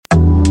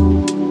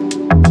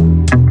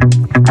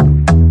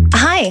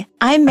Hi,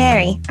 I'm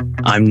Mary.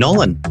 I'm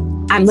Nolan.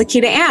 I'm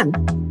Lakita Ann.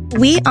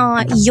 We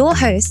are your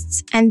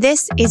hosts, and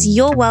this is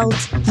Your World,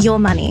 Your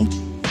Money.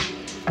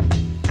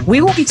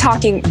 We will be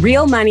talking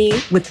real money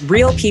with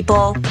real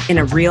people in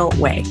a real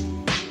way.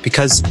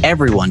 Because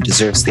everyone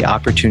deserves the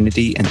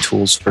opportunity and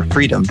tools for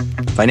freedom,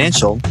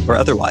 financial or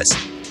otherwise.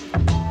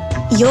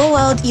 Your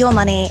World, Your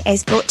Money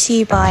is brought to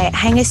you by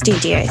Hanger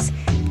Studios,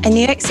 a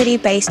New York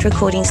City-based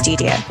recording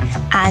studio,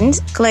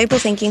 and Global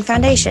Thinking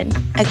Foundation,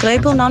 a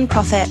global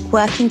nonprofit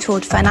working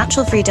toward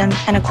financial freedom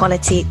and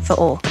equality for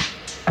all.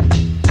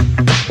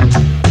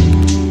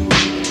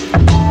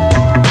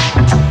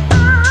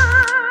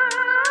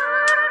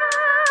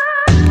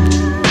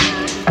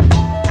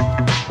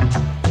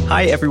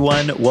 Hi,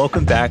 everyone.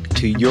 Welcome back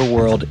to Your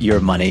World, Your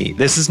Money.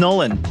 This is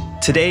Nolan.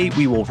 Today,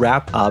 we will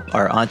wrap up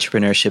our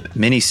entrepreneurship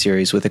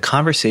mini-series with a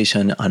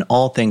conversation on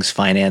all things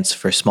finance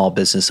for small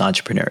business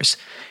entrepreneurs.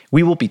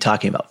 We will be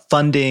talking about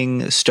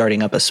funding,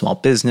 starting up a small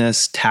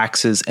business,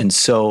 taxes, and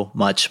so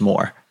much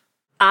more.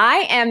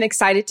 I am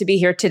excited to be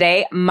here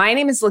today. My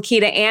name is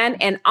Lakita Ann,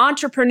 and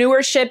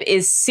entrepreneurship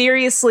is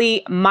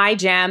seriously my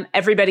jam.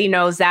 Everybody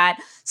knows that.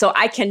 So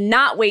I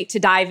cannot wait to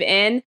dive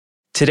in.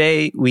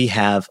 Today, we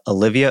have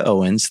Olivia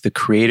Owens, the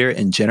creator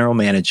and general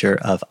manager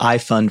of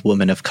iFund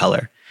Women of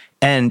Color,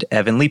 and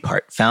Evan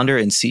Leapart, founder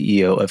and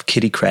CEO of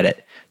Kitty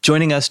Credit,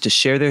 joining us to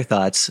share their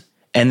thoughts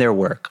and their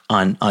work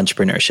on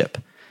entrepreneurship.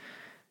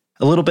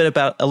 A little bit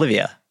about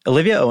Olivia.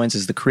 Olivia Owens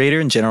is the creator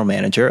and general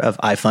manager of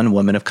iFund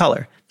Women of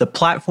Color, the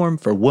platform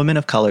for women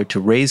of color to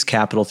raise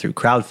capital through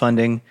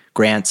crowdfunding,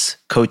 grants,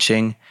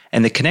 coaching,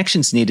 and the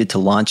connections needed to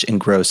launch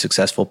and grow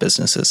successful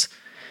businesses.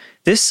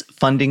 This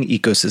funding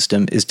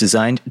ecosystem is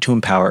designed to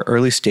empower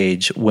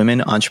early-stage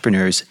women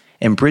entrepreneurs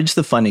and bridge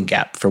the funding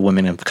gap for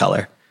women of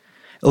color.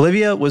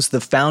 Olivia was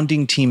the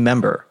founding team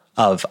member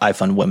of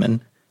iFund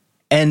Women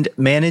and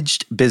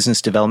managed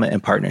business development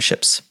and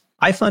partnerships.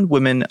 iFund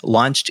Women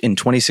launched in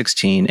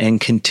 2016 and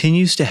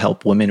continues to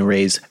help women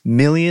raise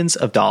millions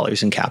of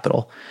dollars in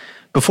capital.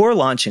 Before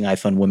launching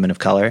iFund Women of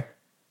Color,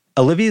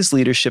 Olivia's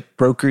leadership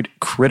brokered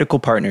critical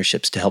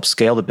partnerships to help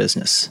scale the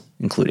business,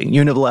 including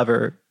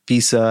Unilever,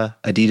 Visa,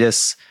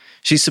 Adidas.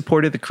 She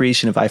supported the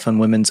creation of iFund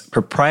Women's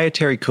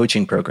proprietary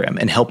coaching program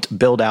and helped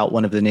build out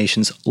one of the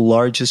nation's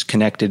largest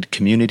connected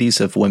communities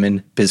of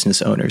women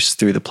business owners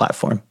through the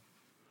platform.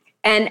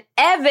 And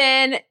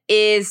Evan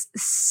is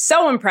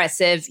so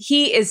impressive.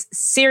 He is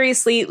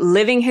seriously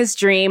living his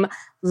dream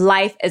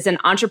life as an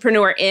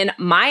entrepreneur in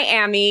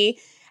Miami.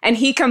 And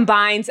he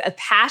combines a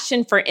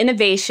passion for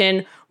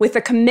innovation with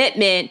a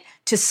commitment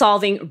to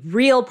solving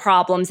real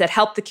problems that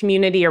help the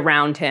community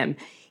around him.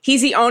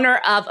 He's the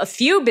owner of a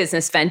few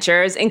business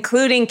ventures,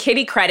 including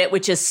Kitty Credit,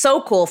 which is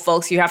so cool,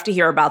 folks. You have to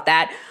hear about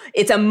that.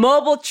 It's a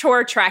mobile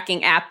chore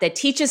tracking app that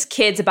teaches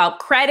kids about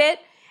credit.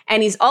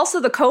 And he's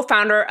also the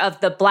co-founder of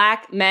the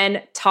Black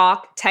Men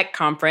Talk Tech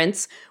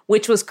Conference,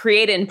 which was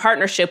created in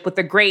partnership with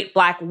the Great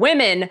Black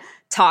Women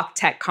Talk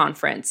Tech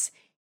Conference.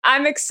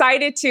 I'm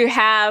excited to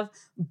have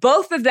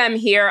both of them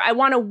here. I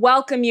want to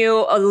welcome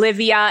you,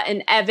 Olivia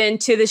and Evan,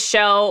 to the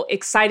show.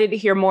 Excited to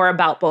hear more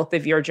about both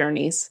of your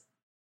journeys.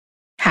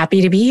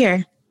 Happy to be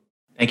here.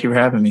 Thank you for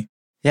having me.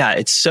 Yeah,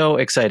 it's so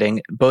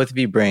exciting. Both of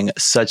you bring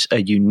such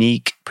a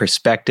unique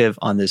perspective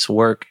on this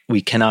work.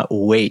 We cannot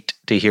wait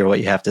to hear what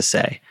you have to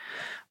say.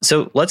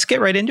 So let's get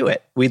right into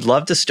it. We'd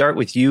love to start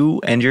with you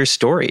and your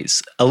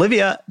stories.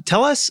 Olivia,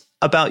 tell us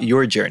about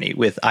your journey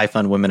with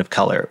iFund Women of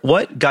Color.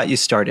 What got you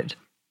started?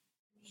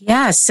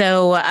 Yeah,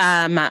 so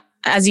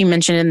as you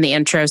mentioned in the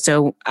intro,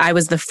 so I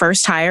was the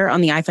first hire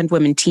on the iFund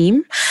Women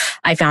team.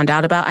 I found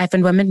out about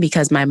iFund Women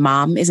because my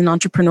mom is an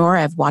entrepreneur.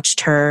 I've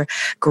watched her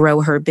grow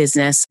her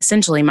business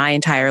essentially my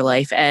entire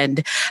life,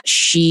 and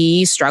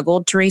she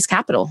struggled to raise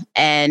capital.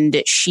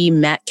 And she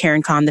met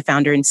Karen Kahn, the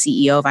founder and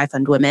CEO of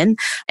iFund Women,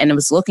 and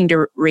was looking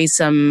to raise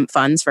some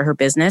funds for her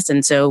business.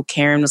 And so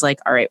Karen was like,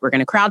 all right, we're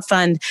going to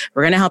crowdfund.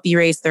 We're going to help you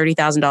raise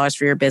 $30,000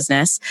 for your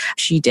business.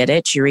 She did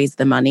it. She raised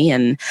the money.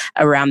 And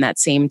around that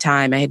same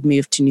time, I had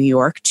moved to New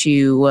York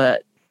to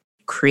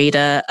create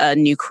a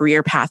new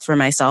career path for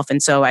myself.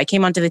 And so I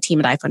came onto the team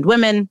at iFund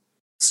Women,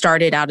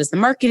 started out as the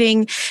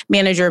marketing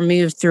manager,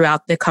 moved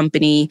throughout the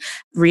company,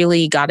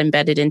 really got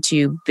embedded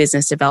into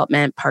business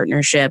development,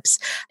 partnerships,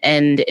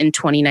 and in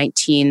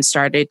 2019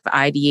 started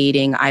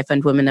ideating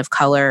iFund Women of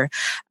Color.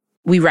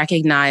 We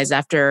recognized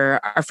after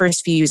our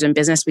first few years in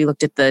business, we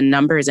looked at the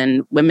numbers,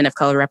 and women of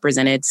color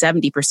represented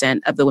 70%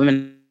 of the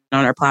women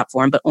on our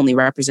platform, but only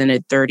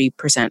represented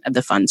 30% of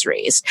the funds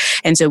raised.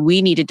 And so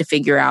we needed to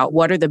figure out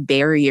what are the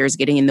barriers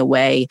getting in the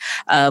way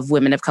of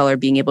women of color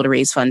being able to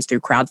raise funds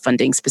through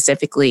crowdfunding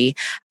specifically.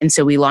 And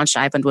so we launched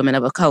iFund Women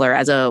of Color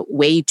as a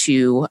way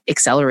to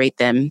accelerate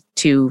them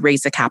to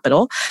raise the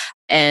capital.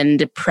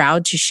 And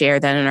proud to share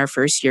that in our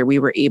first year, we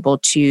were able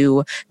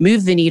to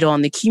move the needle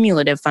on the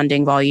cumulative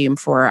funding volume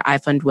for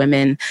iFund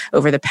Women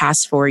over the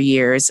past 4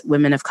 years.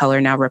 Women of color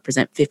now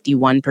represent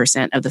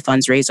 51% of the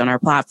funds raised on our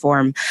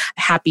platform.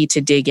 Happy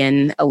to dig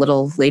in a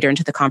little later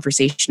into the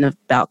conversation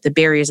about the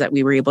barriers that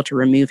we were able to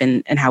remove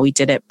and how we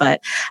did it.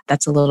 But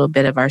that's a little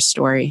bit of our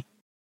story.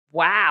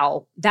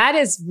 Wow, that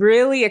is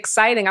really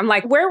exciting. I'm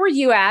like, where were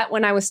you at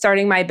when I was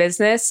starting my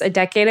business a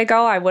decade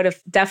ago? I would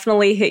have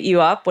definitely hit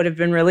you up, would have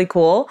been really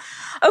cool.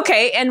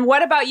 Okay, and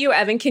what about you,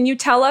 Evan? Can you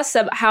tell us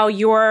how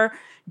your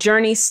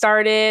journey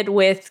started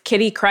with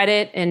Kitty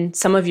Credit and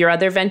some of your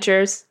other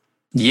ventures?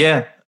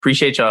 Yeah,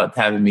 appreciate y'all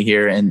having me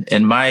here.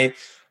 And my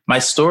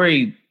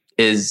story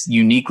is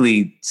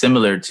uniquely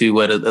similar to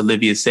what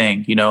Olivia is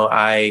saying. You know,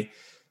 I've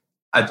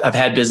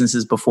had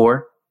businesses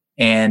before.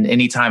 And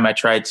anytime I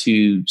tried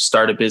to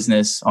start a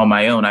business on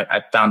my own,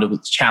 I found it was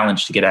a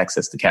challenge to get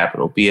access to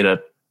capital, be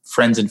it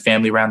friends and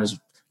family around. A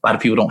lot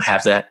of people don't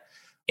have that.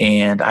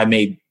 And I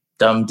made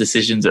dumb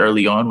decisions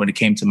early on when it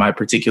came to my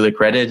particular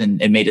credit,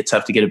 and it made it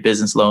tough to get a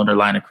business loan or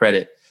line of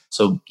credit.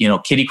 So, you know,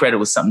 Kitty Credit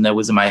was something that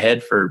was in my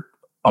head for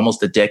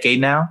almost a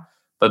decade now.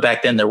 But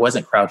back then there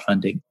wasn't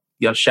crowdfunding.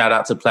 You know, shout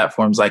out to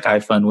platforms like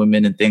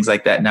iFundWomen and things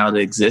like that now that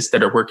exist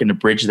that are working to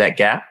bridge that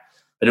gap.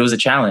 But it was a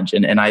challenge.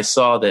 And I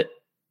saw that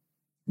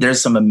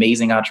there's some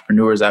amazing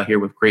entrepreneurs out here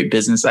with great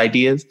business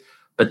ideas,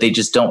 but they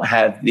just don't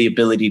have the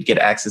ability to get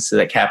access to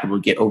that capital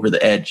to get over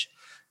the edge.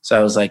 So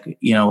I was like,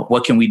 you know,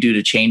 what can we do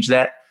to change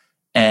that?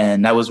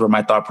 And that was where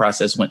my thought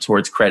process went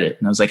towards credit.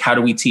 And I was like, how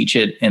do we teach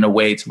it in a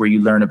way to where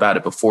you learn about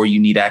it before you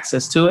need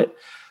access to it?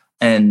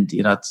 And,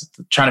 you know,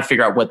 trying to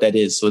figure out what that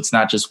is. So it's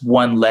not just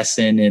one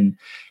lesson in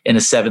a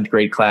 7th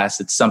grade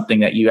class. It's something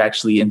that you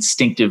actually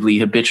instinctively,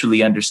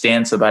 habitually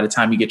understand. So by the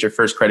time you get your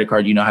first credit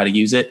card, you know how to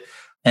use it.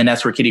 And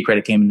that's where Kitty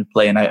Credit came into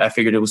play. And I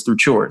figured it was through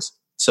chores.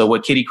 So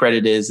what Kitty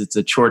Credit is, it's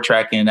a chore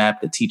tracking app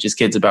that teaches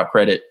kids about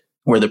credit,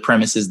 where the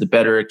premise is the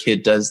better a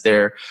kid does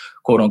their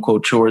quote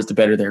unquote chores, the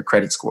better their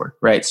credit score,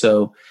 right?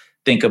 So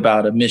think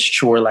about a missed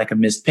chore like a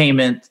missed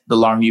payment. The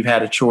longer you've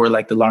had a chore,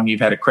 like the longer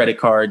you've had a credit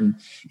card. And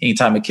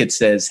anytime a kid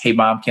says, hey,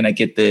 mom, can I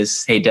get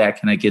this? Hey, dad,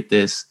 can I get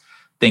this?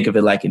 Think of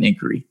it like an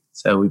inquiry.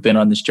 So we've been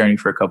on this journey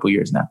for a couple of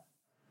years now.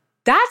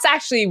 That's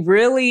actually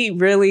really,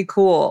 really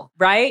cool,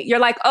 right? You're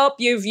like, oh,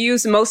 you've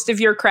used most of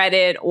your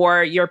credit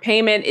or your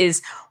payment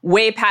is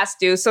way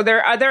past due. So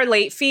are there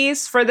late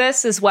fees for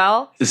this as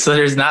well? So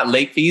there's not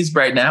late fees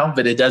right now,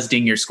 but it does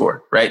ding your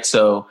score, right?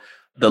 So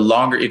the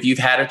longer, if you've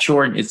had a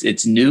chore and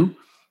it's new,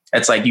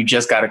 it's like you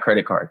just got a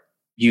credit card.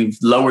 You've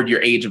lowered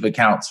your age of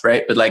accounts,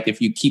 right? But like if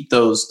you keep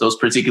those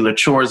particular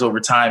chores over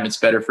time, it's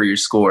better for your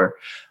score.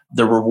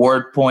 The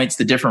reward points,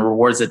 the different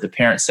rewards that the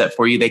parents set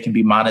for you, they can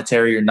be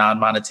monetary or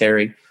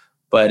non-monetary.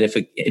 But if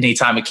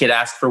anytime a kid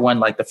asks for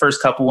one, like the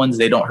first couple ones,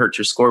 they don't hurt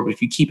your score. But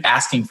if you keep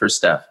asking for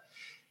stuff,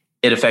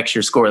 it affects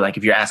your score. Like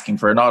if you're asking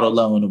for an auto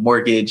loan, a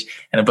mortgage,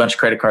 and a bunch of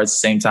credit cards at the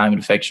same time, it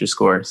affects your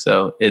score.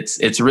 So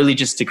it's really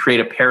just to create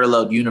a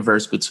parallel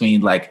universe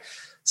between like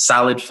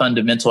solid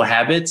fundamental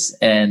habits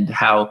and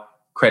how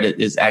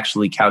credit is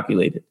actually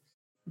calculated.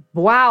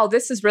 Wow,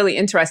 this is really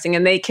interesting.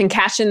 And they can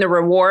cash in the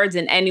rewards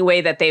in any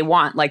way that they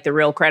want, like the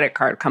real credit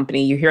card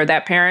company. You hear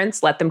that,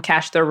 parents? Let them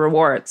cash their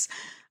rewards.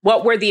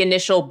 What were the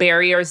initial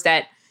barriers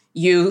that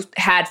you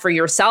had for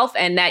yourself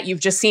and that you've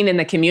just seen in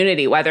the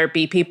community, whether it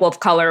be people of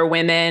color,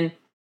 women?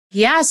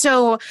 Yeah.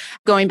 So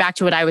going back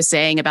to what I was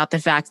saying about the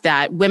fact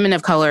that women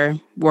of color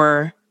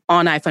were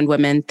on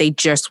iFundWomen, they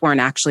just weren't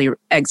actually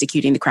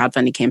executing the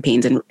crowdfunding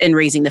campaigns and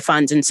raising the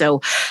funds. And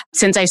so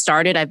since I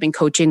started, I've been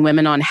coaching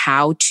women on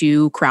how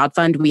to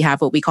crowdfund. We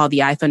have what we call the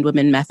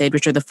iFundWomen method,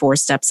 which are the 4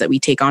 steps that we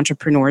take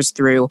entrepreneurs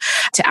through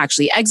to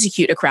actually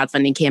execute a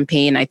crowdfunding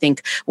campaign. I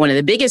think one of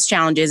the biggest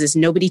challenges is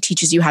nobody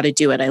teaches you how to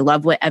do it. I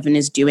love what Evan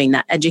is doing.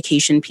 That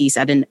education piece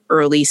at an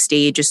early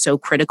stage is so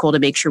critical to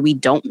make sure we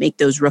don't make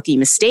those rookie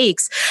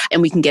mistakes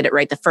and we can get it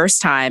right the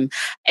first time.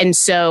 And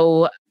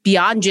so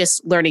beyond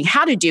just learning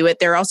how to do it,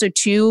 there are also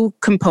 2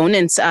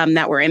 components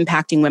that were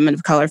impacting women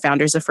of color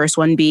founders. The first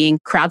one being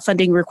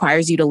crowdfunding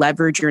requires you to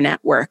leverage your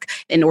network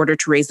in order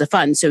to raise the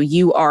funds. So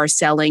you are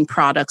selling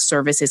products,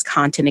 services,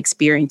 content,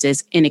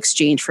 experiences in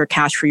exchange for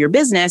cash for your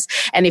business.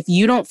 And if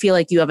you don't feel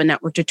like you have a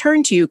network to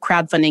turn to,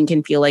 crowdfunding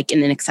can feel like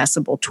an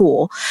inaccessible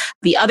tool.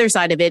 The other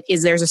side of it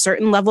is there's a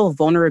certain level of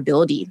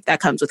vulnerability that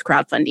comes with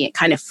crowdfunding. It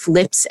kind of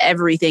flips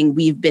everything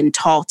we've been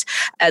taught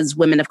as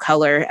women of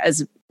color,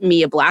 as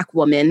me, a Black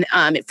woman.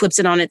 It flips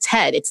it on its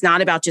head. It's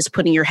not about just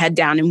putting your head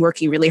down and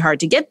working really hard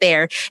to get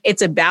there.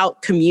 It's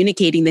about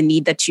communicating the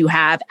need that you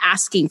have,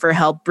 asking for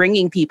help,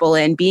 bringing people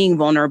in, being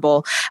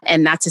vulnerable.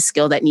 And that's a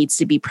skill that needs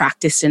to be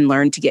practiced and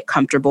learned to get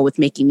comfortable with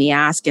making the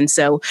ask. And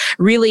so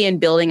really in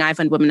building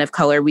iFundWomen of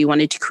Color, we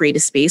wanted to create a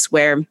space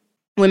where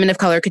women of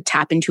color could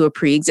tap into a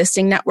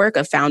pre-existing network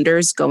of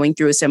founders going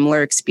through a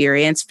similar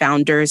experience,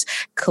 founders,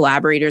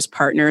 collaborators,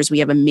 partners. We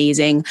have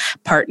amazing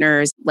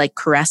partners like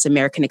Caress,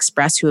 American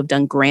Express, who have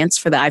done grants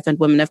for the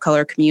iFundWomen of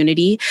Color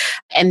community.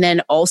 And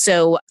then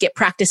also get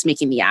practice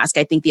making the ask.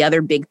 I think the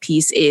other big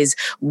piece is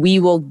we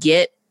will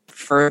get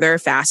further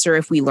faster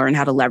if we learn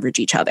how to leverage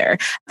each other.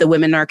 The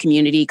women in our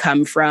community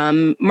come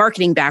from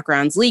marketing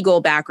backgrounds,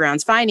 legal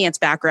backgrounds, finance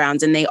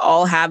backgrounds, and they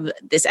all have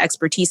this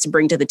expertise to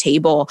bring to the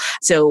table.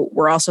 So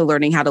we're also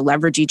learning how to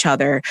leverage each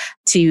other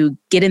to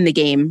get in the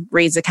game,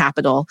 raise the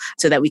capital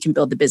so that we can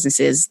build the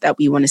businesses that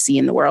we want to see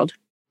in the world.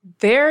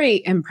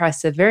 Very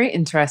impressive. Very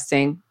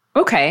interesting.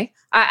 Okay.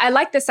 I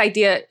like this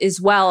idea as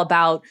well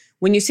about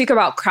when you speak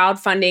about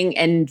crowdfunding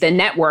and the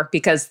network,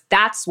 because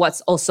that's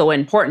what's also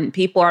important.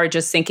 People are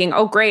just thinking,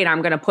 oh, great,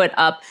 I'm going to put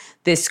up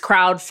this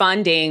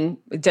crowdfunding,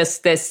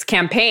 just this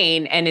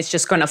campaign, and it's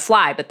just going to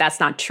fly. But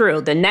that's not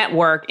true. The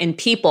network and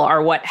people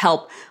are what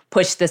help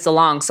push this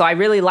along. So I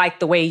really like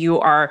the way you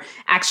are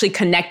actually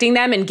connecting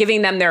them and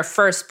giving them their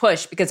first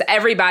push, because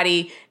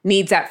everybody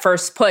needs that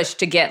first push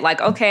to get like,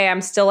 okay,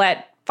 I'm still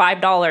at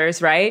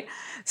 $5, right?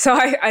 So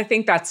I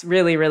think that's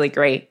really, really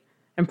great.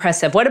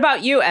 Impressive. What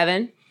about you,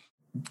 Evan?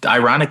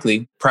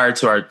 Ironically, prior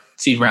to our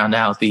seed round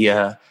now,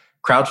 the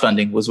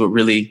crowdfunding was what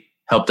really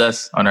helped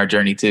us on our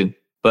journey too.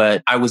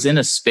 But I was in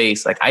a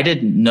space, like I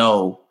didn't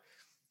know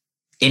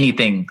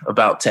anything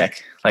about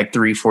tech like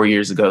 3-4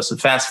 years ago. So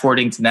fast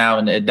forwarding to now,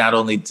 and not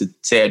only to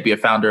say I'd be a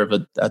founder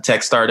of a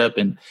tech startup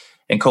and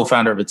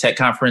co-founder of a tech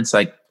conference,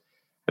 like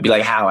I'd be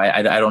like, how?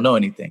 I don't know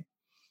anything.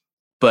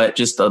 But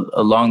just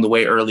along the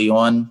way early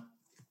on,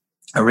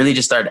 I really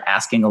just started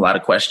asking a lot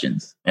of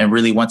questions. And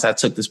really, once I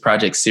took this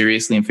project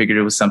seriously and figured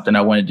it was something I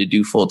wanted to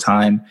do full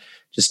time,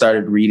 just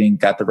started reading,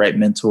 got the right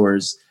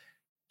mentors,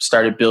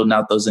 started building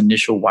out those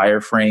initial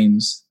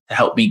wireframes to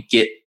help me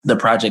get the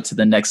project to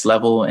the next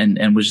level,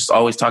 and was just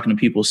always talking to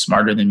people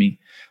smarter than me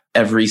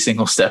every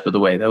single step of the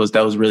way. That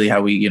was really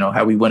how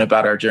we went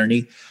about our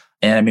journey.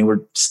 And I mean,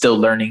 we're still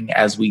learning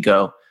as we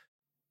go.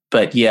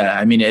 But yeah,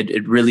 I mean,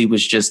 it really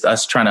was just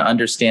us trying to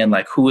understand,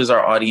 like, who is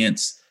our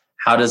audience?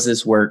 How does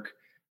this work?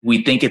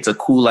 We think it's a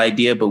cool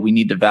idea, but we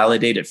need to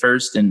validate it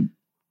first. And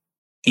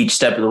each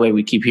step of the way,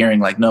 we keep hearing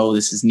like, no,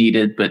 this is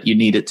needed, but you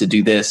need it to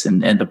do this.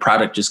 And the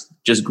product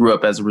just grew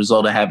up as a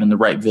result of having the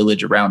right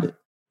village around it.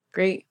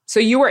 Great. So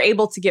you were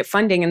able to get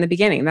funding in the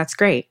beginning. That's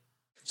great.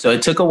 So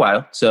it took a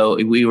while. So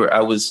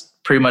I was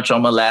pretty much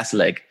on my last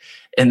leg.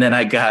 And then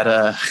I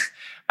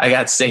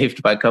got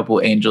saved by a couple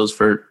of angels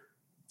for a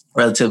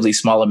relatively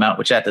small amount,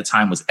 which at the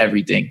time was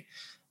everything.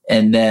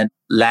 And then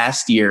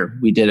last year,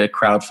 we did a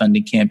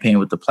crowdfunding campaign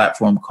with a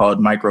platform called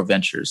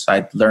MicroVentures.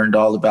 I learned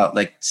all about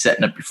like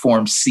setting up your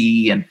Form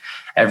C and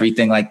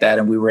everything like that.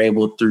 And we were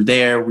able, through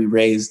there, we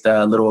raised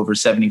a little over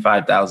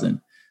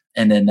 $75,000.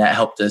 And then that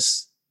helped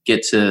us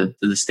get to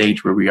the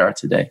stage where we are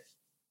today.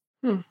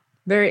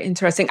 Very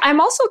interesting.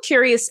 I'm also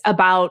curious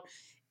about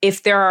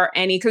if there are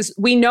any, because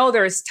we know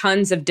there's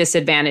tons of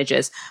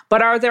disadvantages,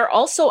 but are there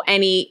also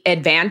any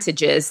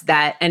advantages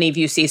that any of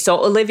you see?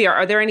 So Olivia,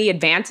 are there any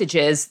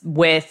advantages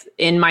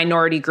in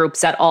minority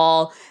groups at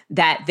all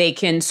that they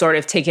can sort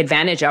of take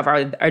advantage of?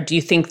 Or do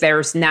you think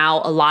there's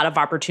now a lot of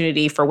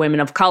opportunity for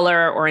women of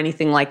color or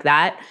anything like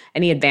that?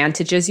 Any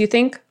advantages you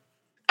think?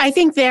 I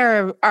think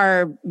there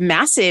are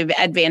massive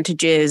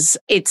advantages.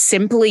 It's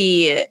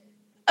simply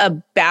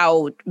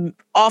about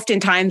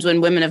oftentimes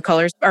when women of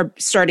color are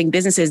starting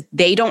businesses,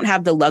 they don't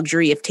have the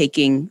luxury of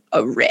taking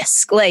a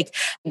risk. Like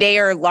they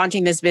are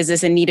launching this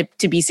business and need it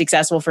to be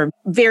successful for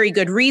very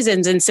good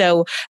reasons. And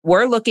so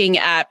we're looking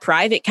at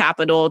private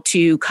capital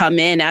to come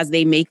in as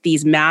they make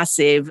these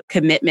massive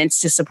commitments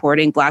to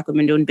supporting Black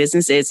women-owned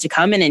businesses, to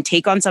come in and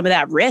take on some of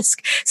that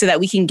risk so that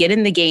we can get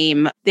in the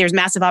game. There's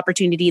massive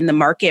opportunity in the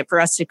market for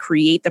us to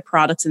create the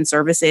products and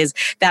services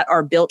that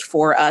are built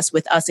for us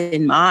with us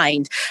in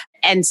mind.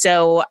 And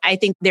so I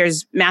think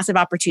there's massive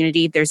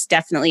opportunity. There's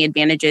definitely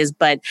advantages,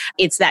 but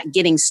it's that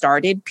getting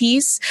started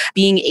piece,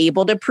 being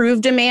able to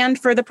prove demand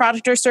for the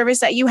product or service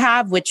that you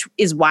have, which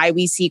is why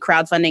we see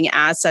crowdfunding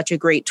as such a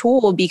great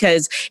tool,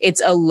 because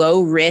it's a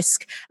low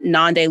risk,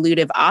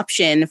 non-dilutive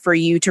option for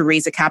you to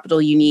raise the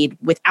capital you need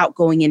without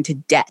going into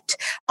debt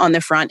on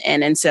the front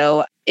end. And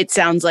so it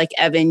sounds like,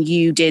 Evan,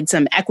 you did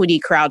some equity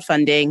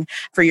crowdfunding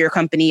for your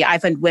company.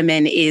 iFund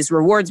Women is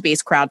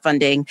rewards-based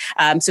crowdfunding.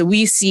 So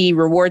we see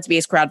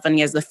rewards-based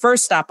crowdfunding as the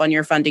first stop on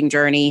your funding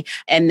journey,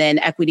 and then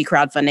equity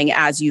crowdfunding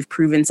as you've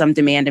proven some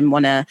demand and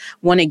want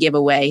to give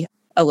away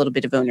a little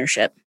bit of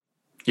ownership.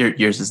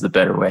 Yours is the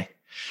better way.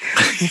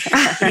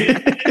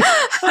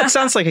 Well, it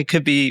sounds like it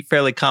could be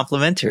fairly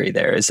complementary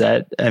there.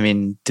 Do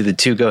the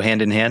two go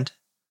hand in hand?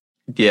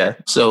 Yeah.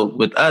 So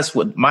with us,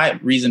 what my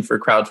reason for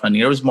crowdfunding,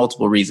 there was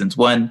multiple reasons.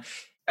 One,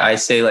 I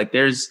say like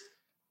there's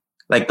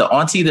like the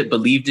auntie that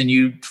believed in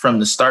you from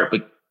the start,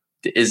 but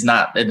is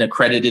not an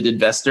accredited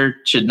investor,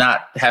 should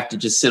not have to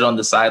just sit on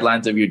the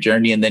sidelines of your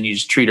journey and then you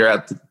just take her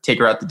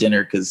out to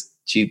dinner because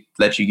she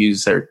let you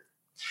use her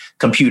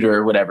computer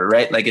or whatever,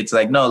 right? Like it's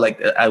like, no,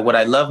 like what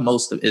I love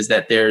most of is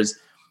that there's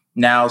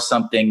now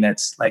something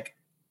that's like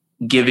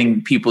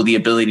giving people the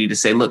ability to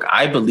say, look,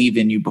 I believe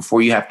in you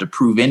before you have to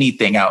prove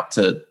anything out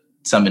to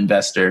some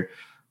investor,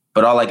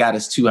 but all I got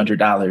is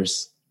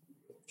 $200.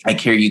 Like,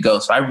 here you go.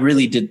 So I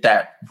really did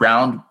that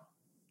round,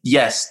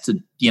 yes,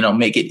 to,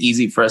 make it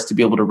easy for us to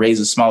be able to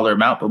raise a smaller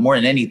amount, but more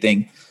than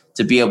anything,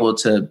 to be able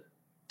to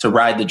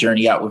ride the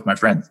journey out with my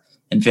friends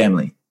and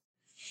family.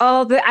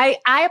 Oh, I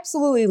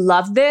absolutely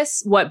love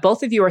this, what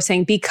both of you are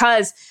saying,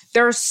 because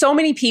there are so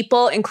many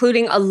people,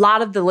 including a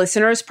lot of the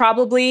listeners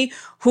probably,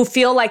 who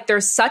feel like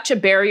there's such a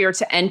barrier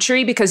to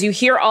entry because you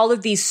hear all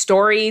of these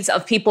stories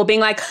of people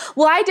being like,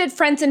 well, I did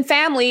friends and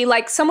family,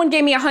 like someone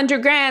gave me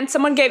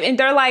 $100,000, and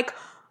they're like,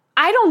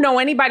 I don't know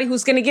anybody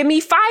who's going to give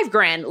me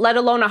 $5,000, let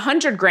alone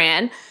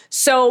 $100,000.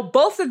 So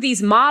both of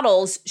these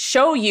models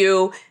show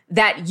you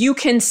that you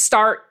can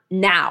start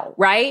now,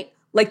 right?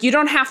 Like you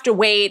don't have to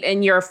wait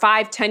and you're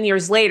 5-10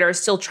 years later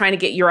still trying to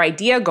get your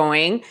idea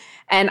going.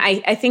 And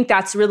I think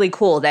that's really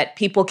cool that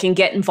people can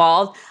get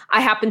involved. I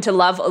happen to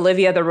love,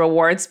 Olivia, the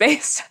rewards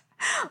based.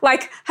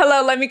 Like,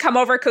 hello, let me come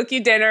over, cook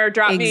you dinner,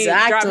 drop me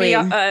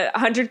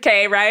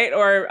 $100K, right?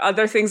 Or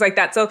other things like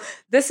that. So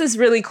this is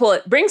really cool.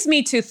 It brings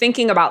me to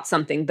thinking about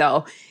something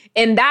though.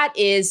 And that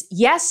is,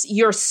 yes,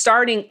 you're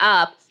starting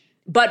up,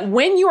 but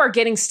when you are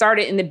getting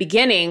started in the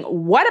beginning,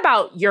 what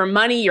about your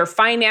money, your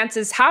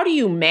finances? How do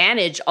you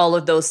manage all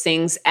of those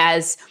things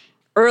as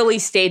early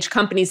stage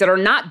companies that are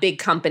not big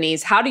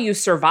companies? How do you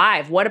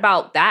survive? What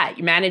about that?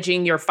 You're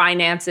managing your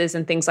finances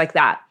and things like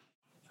that.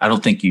 I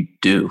don't think you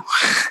do.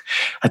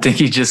 I think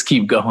you just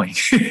keep going.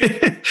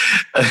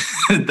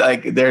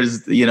 Like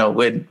there's,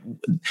 when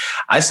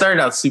I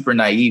started out super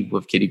naive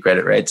with Kitty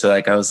Credit, right? So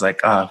like, I was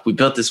like, we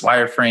built this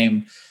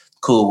wireframe.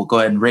 Cool. We'll go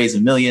ahead and raise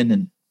 $1 million.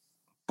 And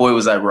boy,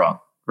 was I wrong.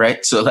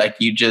 Right. So like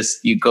you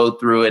go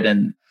through it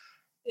and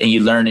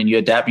you learn and you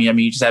adapt. I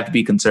mean, you just have to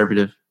be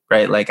conservative,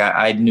 right? Like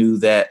I knew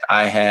that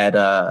I had,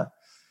 I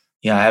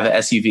have an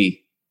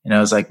SUV and I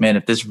was like, man,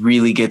 if this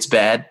really gets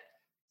bad,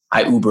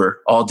 I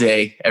Uber all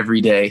day,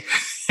 every day.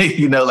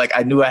 Like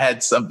I knew I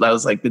had something. I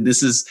was like,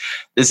 this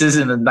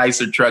isn't a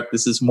nicer truck.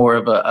 This is more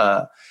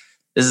of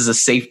this is a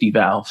safety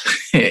valve.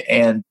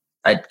 And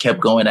I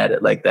kept going at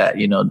it like that,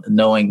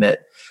 knowing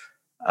that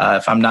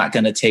if I'm not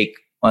going to take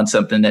on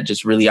something that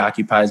just really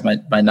occupies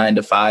my 9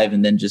 to 5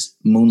 and then just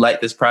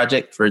moonlight this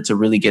project for it to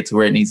really get to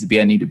where it needs to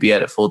be, I need to be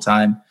at it full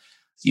time.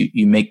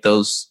 You make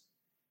those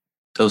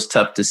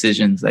tough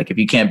decisions. Like if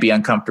you can't be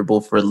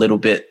uncomfortable for a little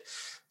bit,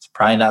 it's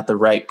probably not the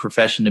right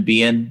profession to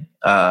be in.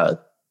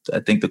 I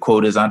think the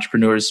quote is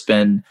entrepreneurs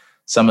spend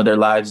some of their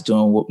lives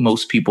doing what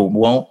most people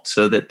won't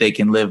so that they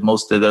can live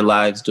most of their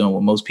lives doing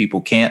what most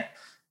people can't.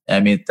 I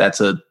mean, that's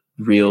a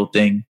real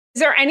thing.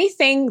 Is there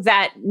anything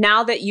that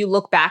now that you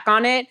look back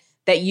on it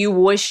that you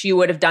wish you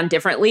would have done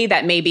differently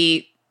that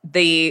maybe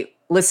the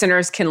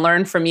listeners can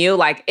learn from you?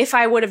 Like, if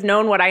I would have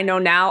known what I know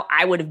now,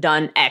 I would have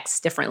done X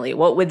differently.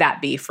 What would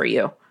that be for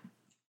you?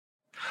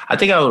 I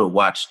think I would have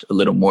watched a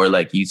little more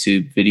like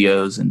YouTube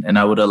videos and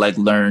I would have like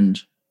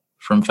learned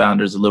from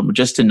founders a little more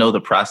just to know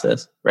the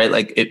process, right?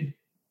 Like it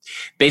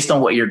based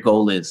on what your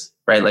goal is,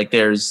 right? Like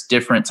there's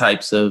different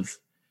types of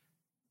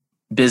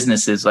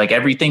businesses. Like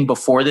everything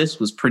before this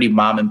was pretty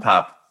mom and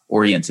pop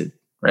oriented,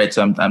 right?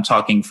 So I'm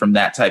talking from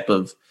that type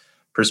of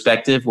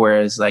perspective,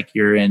 whereas like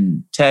you're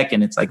in tech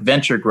and it's like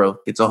venture growth,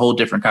 it's a whole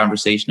different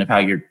conversation of how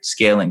you're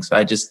scaling. So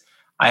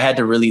I had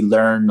to really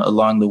learn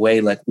along the way,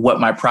 like what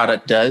my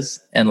product does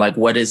and like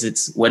what is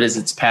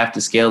its path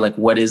to scale? Like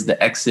what is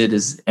the exit?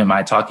 Am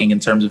I talking in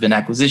terms of an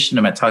acquisition?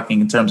 Am I talking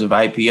in terms of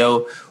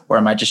IPO? Or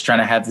am I just trying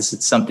to have this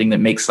as something that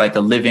makes like a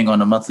living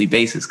on a monthly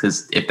basis?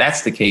 Because if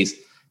that's the case,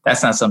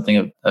 that's not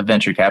something a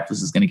venture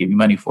capitalist is going to give you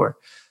money for.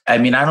 I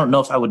mean, I don't know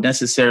if I would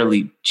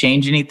necessarily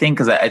change anything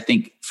because I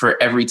think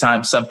for every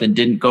time something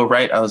didn't go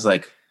right, I was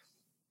like,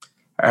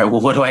 all right,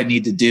 well, what do I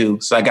need to do?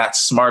 So I got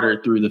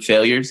smarter through the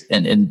failures.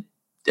 And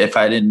if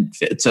I didn't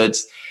fit, so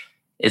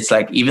it's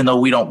like, even though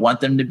we don't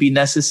want them to be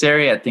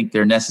necessary, I think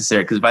they're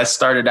necessary. Because if I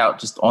started out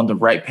just on the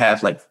right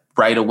path, like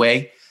right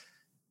away,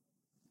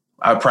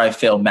 I would probably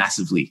fail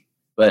massively.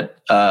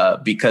 But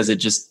because it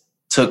just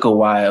took a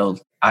while,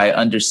 I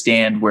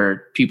understand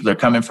where people are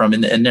coming from.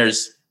 And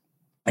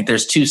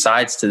there's two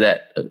sides to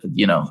that,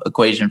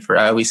 equation.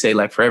 I always say,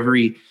 like, for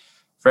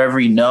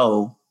every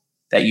no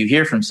that you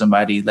hear from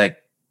somebody, like,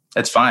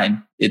 that's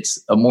fine.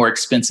 It's a more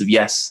expensive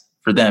yes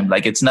for them.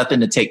 Like, it's nothing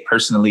to take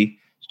personally.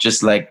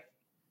 Just like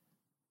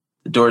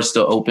the door is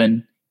still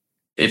open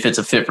if it's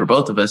a fit for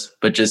both of us,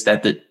 but just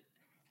at the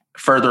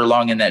further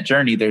along in that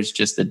journey, there's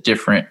just a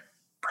different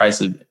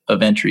price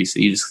of entry. So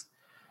you just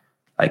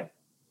like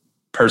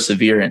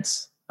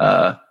perseverance,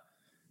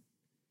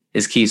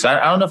 is key. So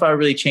I don't know if I would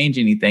really change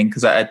anything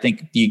because I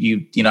think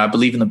you I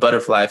believe in the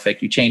butterfly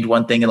effect. You change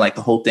one thing and like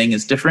the whole thing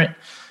is different.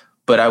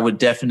 But I would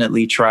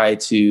definitely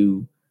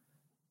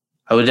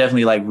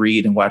like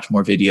read and watch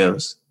more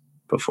videos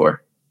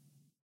before.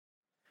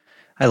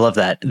 I love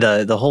that.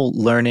 The whole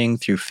learning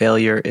through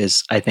failure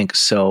is, I think,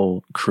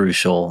 so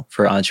crucial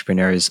for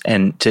entrepreneurs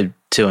and to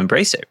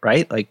embrace it,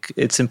 right? Like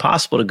it's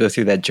impossible to go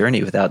through that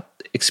journey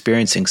without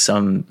experiencing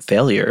some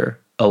failure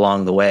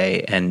along the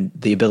way, and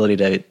the ability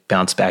to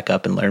bounce back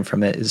up and learn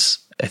from it is,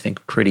 I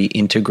think, pretty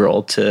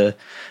integral to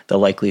the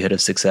likelihood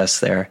of success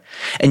there.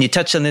 And you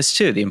touched on this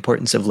too, the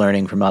importance of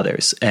learning from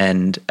others.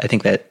 And I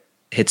think that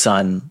hits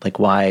on like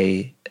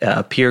why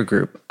a peer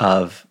group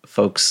of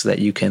folks that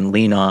you can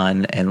lean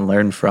on and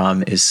learn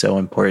from is so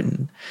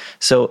important.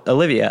 So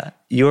Olivia,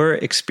 your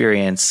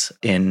experience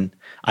in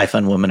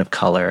iFund Women of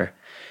Color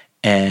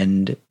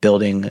and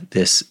building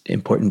this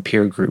important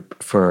peer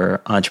group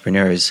for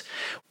entrepreneurs,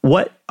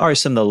 what are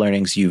some of the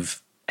learnings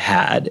you've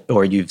had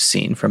or you've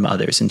seen from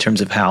others in terms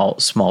of how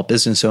small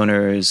business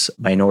owners,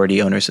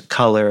 minority owners of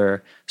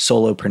color,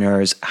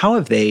 solopreneurs, how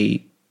have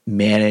they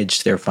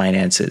manage their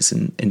finances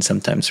in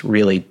sometimes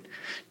really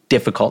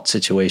difficult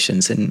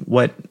situations? And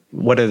what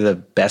are the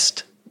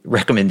best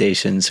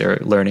recommendations or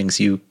learnings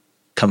you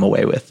come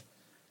away with?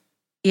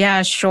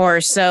 Yeah,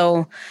 sure.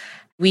 So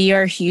we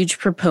are huge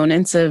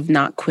proponents of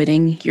not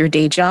quitting your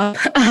day job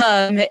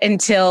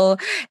until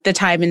the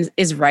time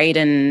is right.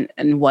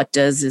 And what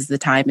does the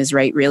time is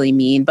right really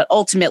mean? But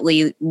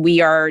ultimately,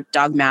 we are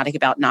dogmatic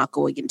about not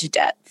going into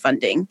debt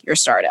funding your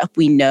startup.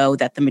 We know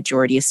that the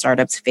majority of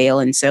startups fail.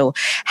 And so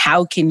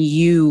how can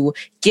you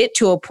get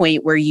to a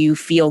point where you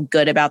feel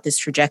good about this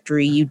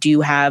trajectory? You do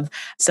have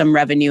some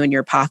revenue in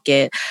your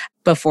pocket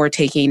before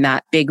taking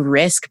that big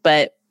risk.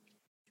 But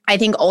I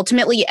think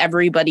ultimately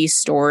everybody's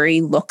story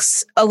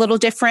looks a little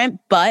different,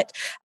 but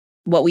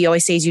what we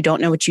always say is you don't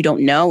know what you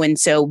don't know. And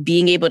so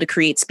being able to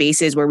create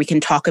spaces where we can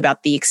talk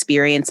about the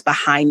experience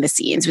behind the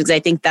scenes, because I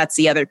think that's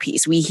the other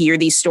piece. We hear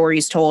these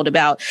stories told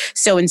about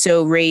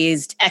so-and-so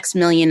raised X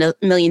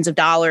millions of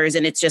dollars.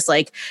 And it's just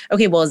like,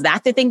 okay, well, is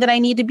that the thing that I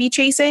need to be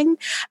chasing?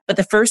 But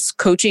the first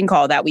coaching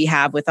call that we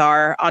have with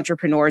our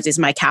entrepreneurs is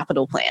my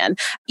capital plan,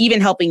 even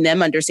helping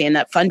them understand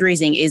that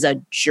fundraising is a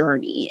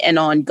journey, an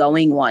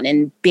ongoing one.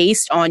 And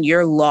based on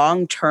your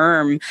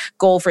long-term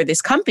goal for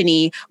this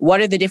company, what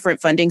are the different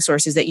funding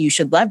sources that you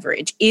should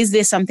leverage? Is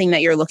this something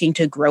that you're looking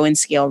to grow and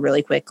scale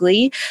really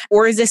quickly?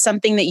 Or is this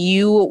something that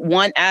you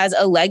want as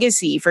a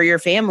legacy for your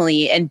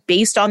family? And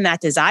based on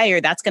that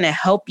desire, that's going to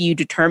help you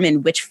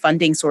determine which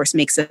funding source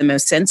makes the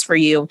most sense for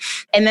you.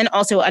 And then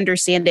also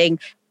understanding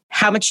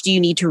how much do you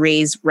need to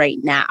raise right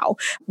now?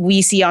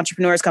 We see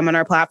entrepreneurs come on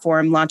our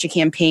platform, launch a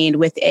campaign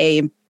with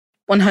a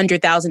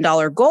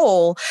 $100,000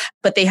 goal,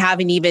 but they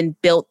haven't even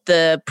built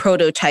the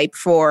prototype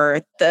for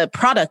the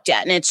product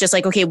yet. And it's just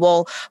like, okay,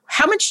 well,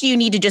 how much do you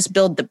need to just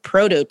build the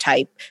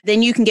prototype?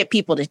 Then you can get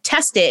people to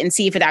test it and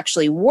see if it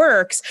actually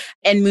works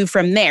and move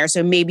from there.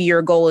 So maybe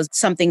your goal is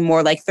something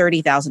more like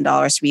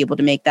 $30,000 to be able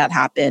to make that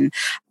happen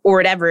or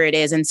whatever it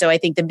is. And so I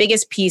think the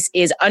biggest piece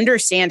is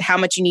understand how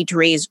much you need to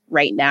raise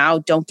right now.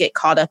 Don't get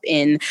caught up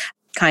in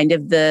kind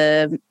of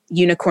the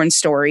unicorn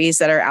stories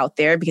that are out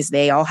there, because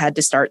they all had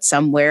to start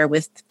somewhere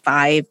with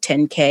 5,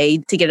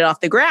 10K to get it off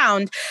the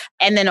ground.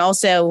 And then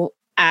also,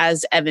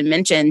 as Evan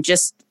mentioned,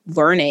 just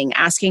learning,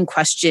 asking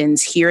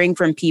questions, hearing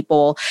from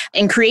people,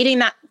 and creating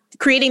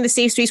the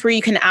safe space where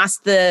you can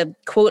ask the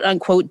quote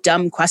unquote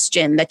dumb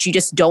question that you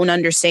just don't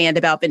understand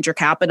about venture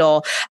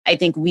capital. I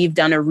think we've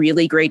done a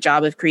really great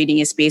job of creating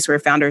a space where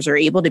founders are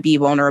able to be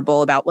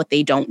vulnerable about what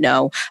they don't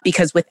know,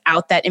 because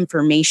without that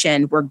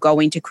information, we're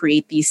going to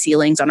create these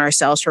ceilings on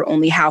ourselves for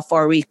only how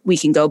far we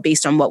can go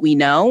based on what we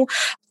know.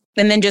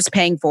 And then just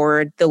paying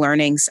forward the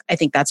learnings. I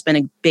think that's been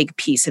a big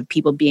piece of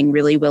people being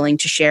really willing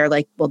to share,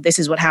 like, well, this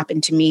is what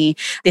happened to me.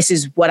 This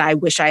is what I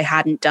wish I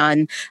hadn't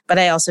done. But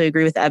I also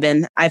agree with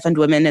Evan. iFund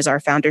Women is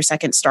our founder's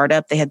second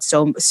startup. They had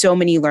so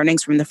many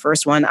learnings from the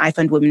first one.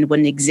 iFund Women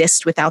wouldn't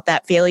exist without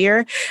that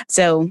failure.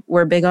 So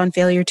we're big on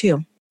failure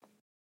too.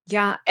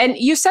 Yeah. And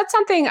you said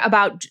something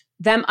about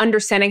them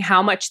understanding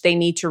how much they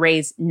need to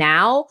raise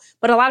now,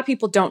 but a lot of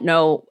people don't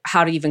know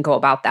how to even go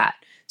about that.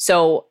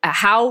 So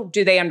how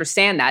do they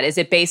understand that? Is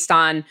it based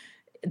on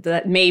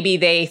maybe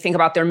they think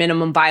about their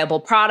minimum viable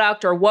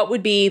product, or what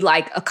would be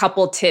like a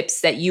couple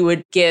tips that you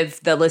would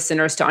give the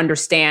listeners to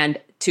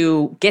understand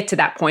to get to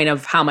that point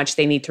of how much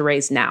they need to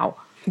raise now?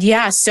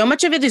 Yeah, so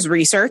much of it is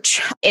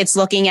research. It's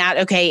looking at,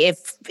 okay,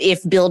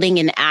 if building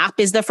an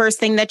app is the first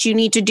thing that you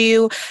need to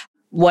do,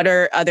 what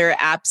are other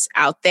apps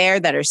out there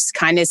that are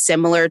kind of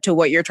similar to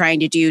what you're trying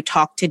to do?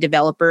 Talk to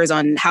developers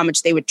on how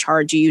much they would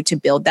charge you to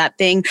build that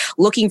thing.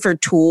 Looking for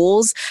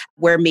tools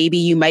where maybe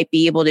you might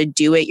be able to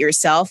do it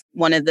yourself.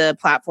 One of the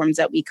platforms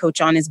that we coach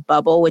on is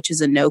Bubble, which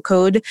is a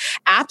no-code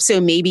app.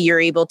 So maybe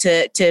you're able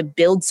to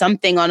build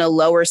something on a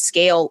lower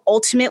scale.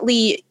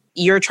 Ultimately,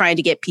 you're trying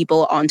to get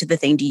people onto the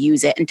thing to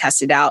use it and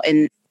test it out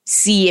and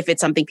see if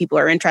it's something people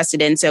are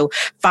interested in. So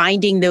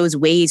finding those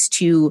ways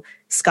to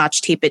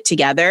Scotch tape it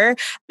together.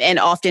 And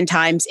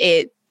oftentimes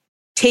it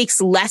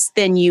takes less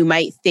than you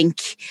might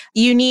think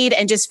you need,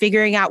 and just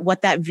figuring out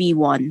what that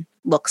V1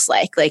 looks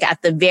like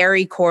at the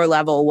very core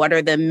level. What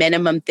are the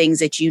minimum things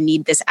that you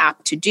need this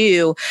app to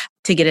do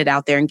to get it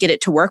out there and get it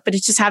to work? But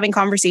it's just having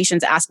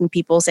conversations, asking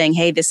people, saying,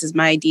 hey, this is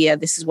my idea.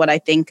 This is what I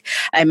think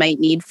I might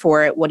need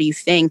for it. What do you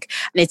think?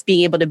 And it's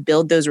being able to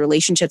build those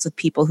relationships with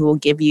people who will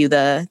give you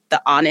the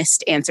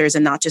honest answers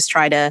and not just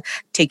try to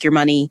take your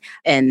money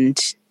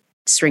and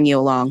string you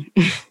along.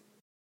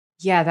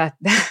 Yeah,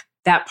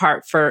 that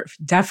part for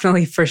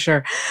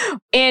sure.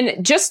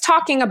 And just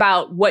talking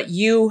about what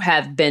you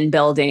have been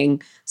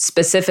building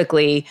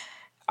specifically,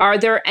 are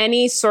there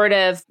any sort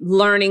of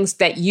learnings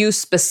that you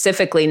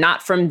specifically,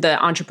 not from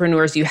the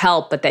entrepreneurs you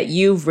help, but that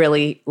you've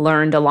really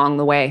learned along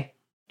the way?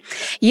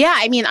 Yeah,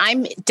 I mean,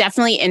 I'm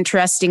definitely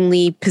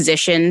interestingly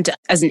positioned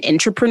as an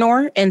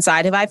entrepreneur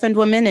inside of iFund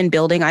Women and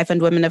building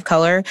iFund Women of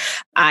Color.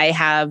 I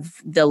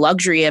have the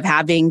luxury of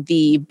having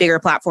the bigger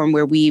platform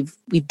where we've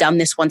done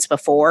this once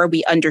before.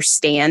 We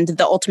understand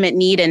the ultimate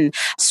need, and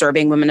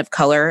serving women of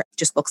color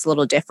just looks a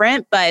little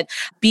different. But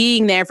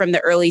being there from the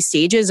early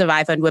stages of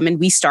iFund Women,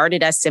 we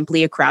started as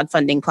simply a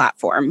crowdfunding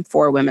platform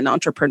for women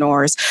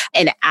entrepreneurs.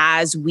 And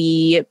as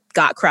we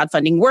got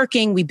crowdfunding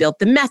working, we built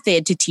the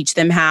method to teach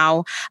them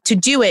how to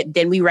do it.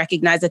 Then we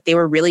recognized that they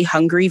were really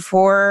hungry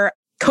for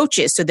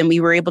coaches. So then we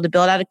were able to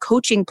build out a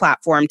coaching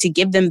platform to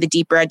give them the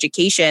deeper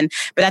education.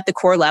 But at the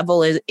core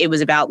level, it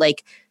was about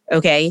like,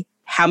 okay,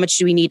 how much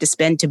do we need to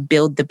spend to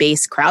build the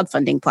base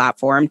crowdfunding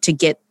platform to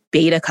get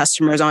beta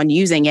customers on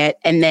using it?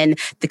 And then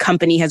the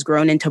company has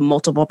grown into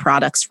multiple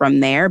products from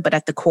there. But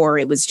at the core,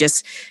 it was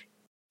just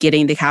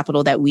getting the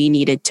capital that we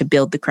needed to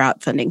build the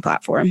crowdfunding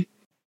platform.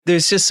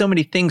 There's just so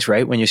many things,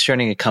 right? When you're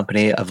starting a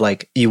company of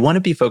like, you want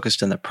to be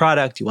focused on the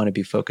product, you want to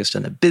be focused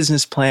on the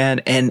business plan.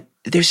 And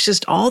there's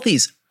just all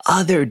these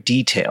other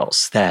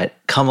details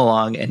that come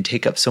along and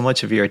take up so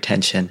much of your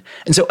attention.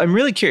 And so I'm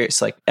really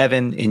curious, like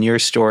Evan, in your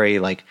story,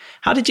 like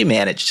how did you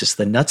manage just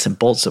the nuts and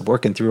bolts of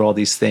working through all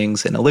these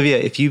things? And Olivia,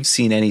 if you've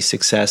seen any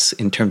success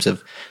in terms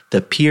of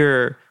the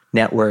peer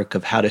network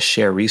of how to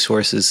share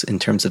resources in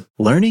terms of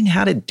learning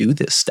how to do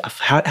this stuff,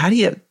 how do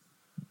you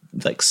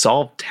like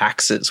solve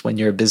taxes when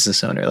you're a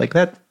business owner like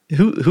that?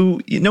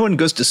 No one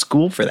goes to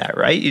school for that,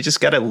 right? You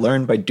just got to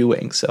learn by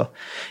doing. So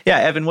yeah,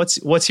 Evan,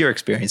 what's your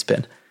experience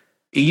been?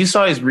 You used to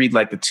always read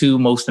like the two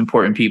most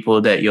important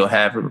people that you'll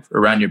have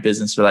around your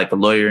business are like a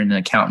lawyer and an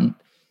accountant.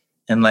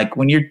 And like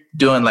when you're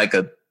doing like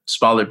a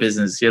smaller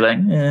business, you're like,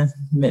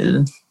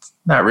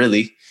 not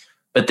really.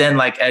 But then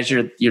like as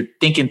you're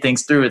thinking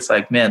things through, it's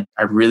like, man,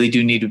 I really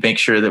do need to make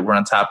sure that we're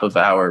on top of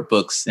our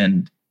books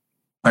and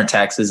our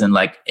taxes and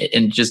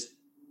just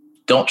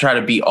don't try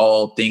to be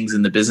all things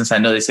in the business. I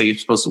know they say you're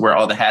supposed to wear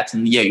all the hats,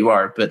 and yeah, you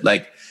are, but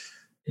like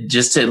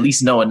just to at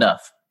least know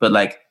enough. But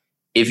like,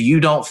 if you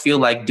don't feel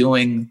like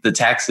doing the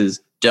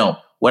taxes, don't.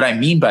 What I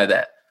mean by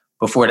that,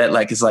 before that,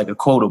 like is like a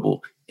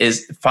quotable,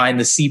 is find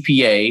the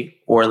CPA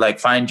or like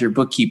find your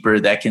bookkeeper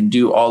that can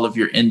do all of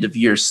your end of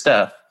year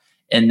stuff,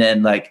 and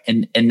then like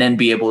and then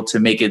be able to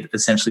make it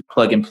essentially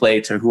plug and play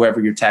to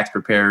whoever your tax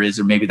preparer is,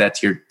 or maybe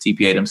that's your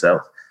CPA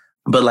themselves.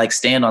 But like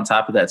staying on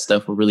top of that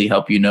stuff will really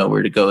help you know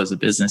where to go as a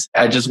business.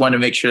 I just want to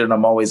make sure that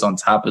I'm always on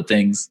top of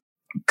things,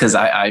 because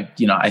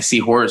I see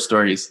horror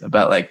stories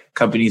about like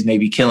companies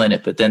maybe killing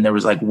it, but then there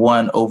was like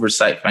one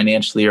oversight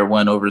financially or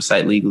one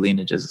oversight legally,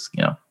 and it just,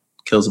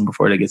 kills them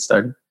before they get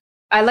started.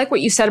 I like what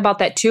you said about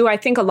that too. I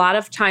think a lot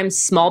of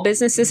times small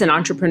businesses and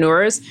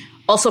entrepreneurs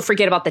also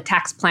forget about the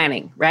tax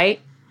planning, right?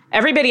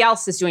 Everybody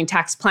else is doing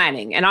tax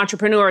planning, and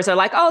entrepreneurs are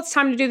like, oh, it's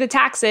time to do the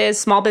taxes.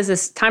 Small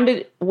business,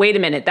 wait a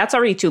minute. That's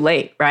already too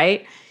late,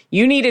 right?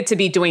 You needed to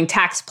be doing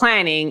tax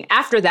planning.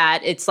 After that,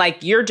 it's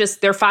like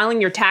they're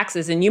filing your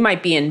taxes and you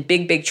might be in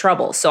big, big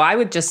trouble. So I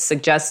would just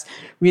suggest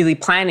really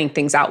planning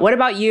things out. What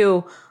about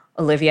you,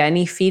 Olivia?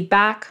 Any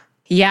feedback?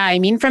 Yeah, I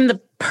mean, from the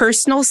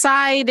personal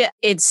side,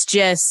 it's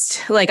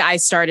just like I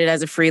started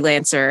as a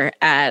freelancer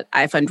at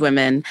iFund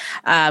Women.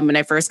 When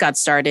I first got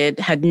started,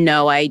 had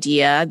no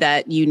idea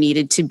that you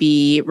needed to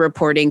be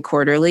reporting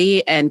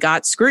quarterly and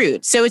got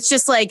screwed. So it's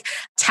just like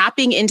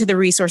tapping into the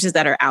resources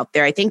that are out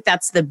there. I think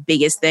that's the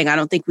biggest thing. I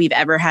don't think we've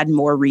ever had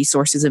more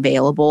resources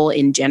available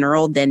in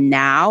general than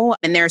now.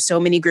 And there are so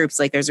many groups,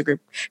 like there's a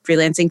group,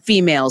 Freelancing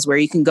Females, where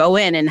you can go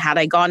in, and had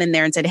I gone in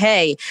there and said,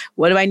 hey,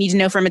 what do I need to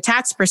know from a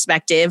tax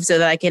perspective so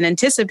that I can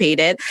anticipate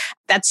it?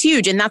 That's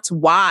huge. And that's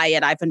why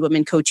at iFund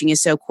Women coaching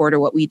is so core to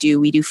what we do.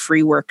 We do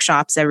free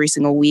workshops every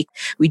single week.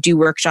 We do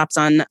workshops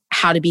on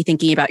how to be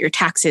thinking about your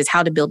taxes,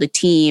 how to build a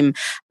team,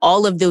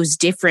 all of those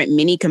different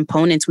mini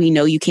components. We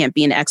know you can't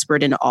be an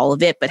expert in all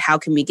of it, but how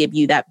can we give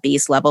you that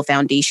base level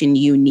foundation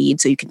you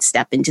need so you can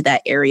step into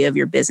that area of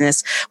your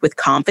business with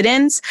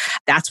confidence?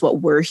 That's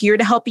what we're here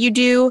to help you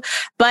do.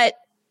 But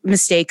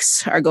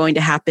mistakes are going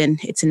to happen.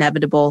 It's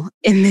inevitable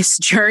in this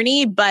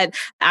journey, but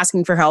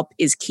asking for help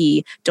is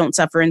key. Don't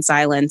suffer in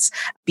silence.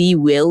 Be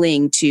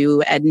willing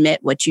to admit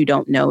what you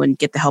don't know and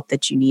get the help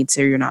that you need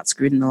so you're not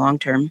screwed in the long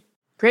term.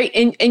 Great.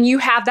 And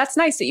that's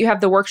nice that you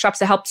have the workshops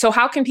to help. So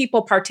how can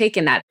people partake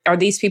in that? Are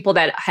these people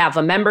that have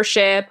a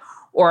membership,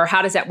 or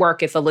how does that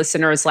work if a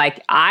listener is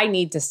like, I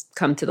need to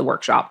come to the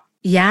workshop?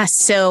 Yeah.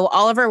 So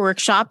all of our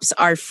workshops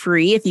are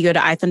free. If you go to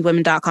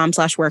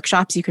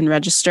ifundwomen.com/workshops, you can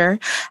register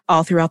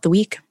all throughout the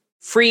week.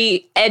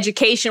 Free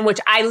education, which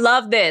I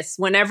love this.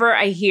 Whenever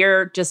I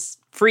hear just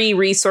free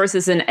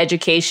resources and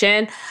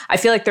education, I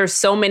feel like there's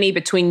so many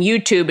between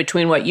YouTube,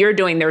 between what you're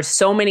doing, there's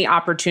so many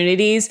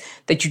opportunities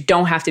that you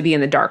don't have to be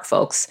in the dark,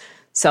 folks.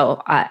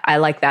 So I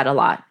like that a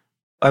lot.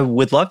 I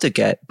would love to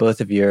get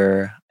both of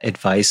your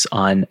advice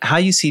on how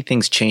you see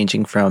things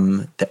changing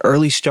from the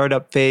early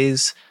startup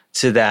phase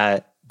to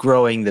that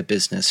growing the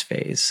business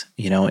phase,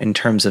 in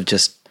terms of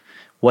just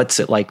what's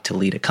it like to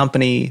lead a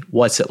company?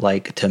 What's it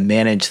like to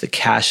manage the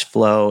cash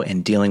flow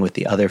and dealing with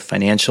the other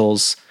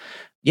financials?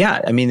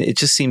 Yeah, I mean, it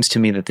just seems to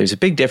me that there's a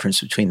big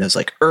difference between those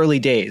like early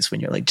days when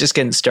you're like just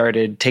getting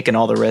started, taking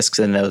all the risks,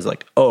 and those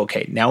like, oh,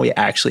 okay, now we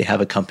actually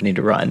have a company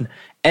to run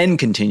and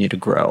continue to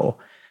grow.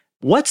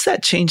 What's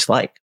that change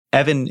like?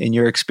 Evan, in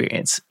your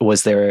experience,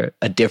 was there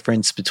a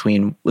difference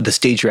between the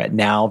stage you're at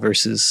now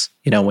versus,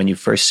 when you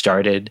first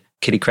started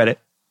Kitty Credit?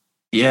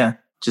 Yeah,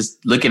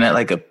 just looking at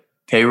like a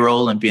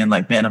payroll and being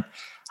like, man,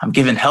 I'm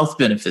giving health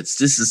benefits.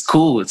 This is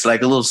cool. It's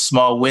like a little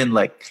small win.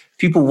 Like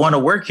people want to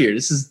work here.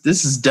 This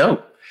is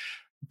dope.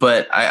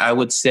 But I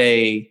would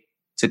say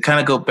to kind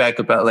of go back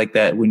about like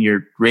that when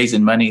you're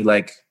raising money,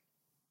 like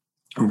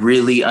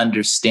really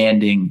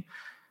understanding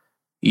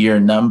your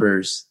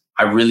numbers,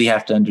 I really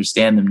have to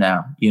understand them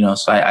now,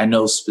 so I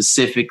know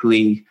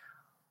specifically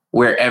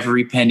where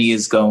every penny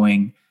is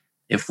going.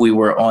 If we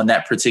were on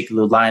that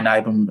particular line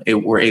item,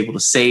 we're able to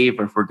save,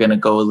 or if we're going to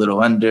go a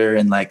little under,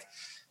 and like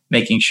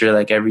making sure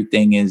like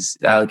everything is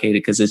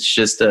allocated, because it's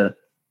just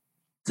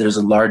there's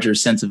a larger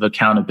sense of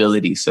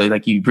accountability. So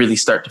like you really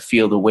start to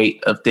feel the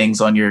weight of things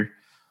on your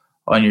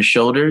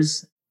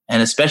shoulders.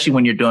 And especially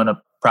when you're doing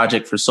a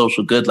project for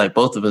social good, like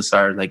both of us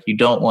are, like you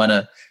don't want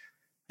to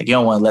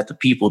let the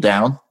people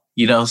down,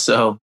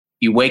 so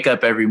you wake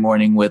up every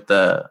morning with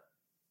a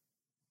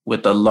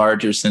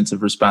larger sense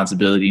of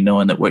responsibility,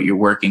 knowing that what you're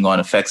working on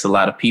affects a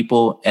lot of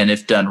people. And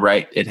if done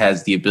right, it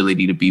has the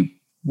ability to be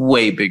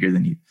way bigger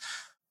than you.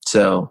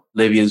 So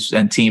Olivia's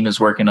and team is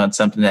working on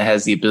something that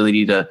has the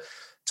ability to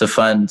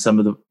fund some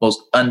of the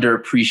most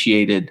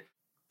underappreciated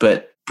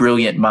but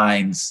brilliant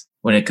minds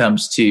when it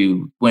comes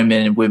to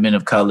women and women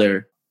of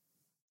color.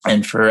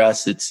 And for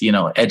us, it's,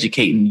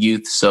 educating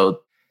youth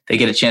so they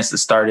get a chance to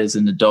start as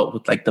an adult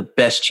with like the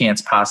best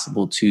chance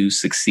possible to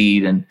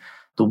succeed. And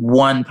the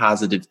one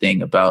positive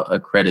thing about a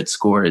credit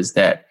score is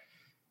that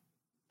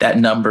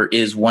number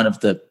is one of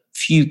the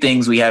few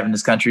things we have in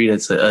this country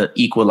that's an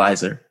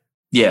equalizer.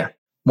 Yeah,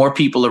 more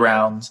people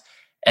around.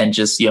 And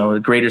just, a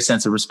greater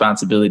sense of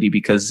responsibility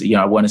because,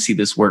 I want to see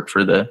this work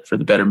for the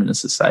betterment of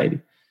society.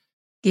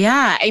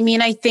 Yeah. I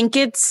mean, I think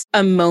it's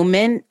a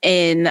moment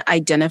in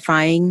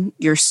identifying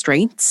your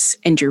strengths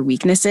and your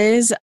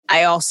weaknesses.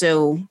 I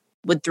also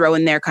would throw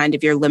in there kind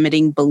of your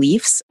limiting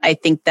beliefs. I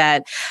think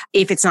that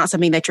if it's not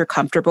something that you're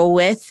comfortable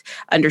with,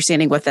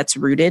 understanding what that's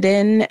rooted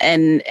in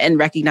and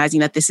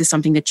recognizing that this is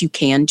something that you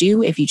can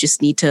do. If you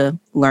just need to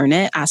learn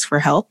it, ask for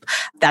help,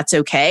 that's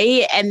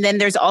okay. And then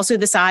there's also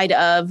the side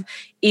of,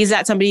 is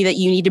that somebody that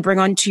you need to bring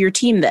onto your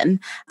team then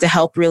to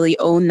help really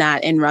own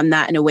that and run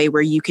that in a way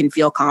where you can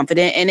feel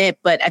confident in it?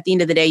 But at the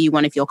end of the day, you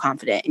want to feel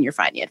confident in your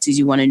finances.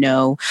 You want to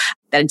know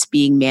that it's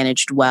being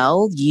managed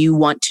well. You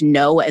want to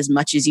know as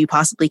much as you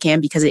possibly can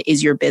because it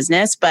is your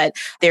business. But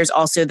there's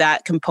also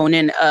that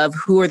component of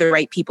who are the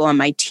right people on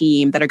my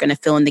team that are going to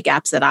fill in the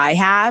gaps that I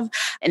have.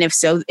 And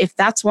if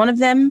that's one of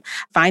them,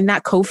 find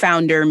that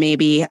co-founder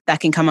maybe that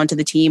can come onto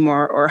the team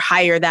or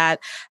hire that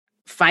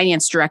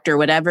finance director,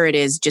 whatever it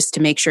is, just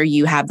to make sure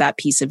you have that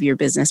piece of your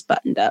business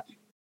buttoned up.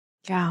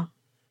 Yeah.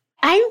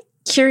 I'm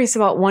curious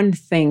about one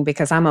thing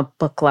because I'm a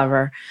book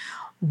lover.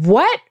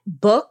 What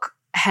book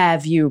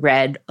have you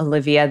read,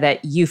 Olivia,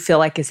 that you feel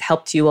like has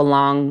helped you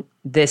along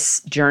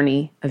this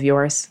journey of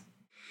yours?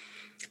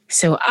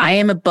 So I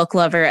am a book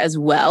lover as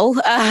well.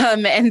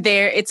 And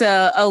it's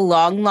a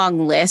long,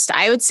 long list.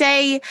 I would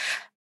say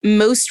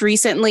most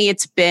recently,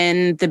 it's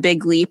been The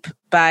Big Leap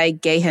by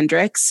Gay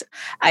Hendricks.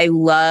 I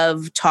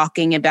love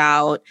talking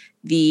about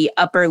the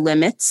upper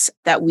limits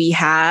that we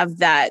have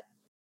that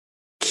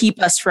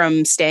keep us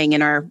from staying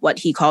in our, what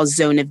he calls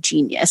zone of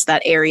genius,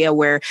 that area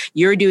where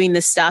you're doing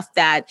the stuff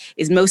that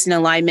is most in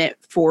alignment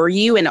for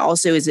you and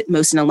also is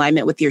most in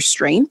alignment with your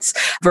strengths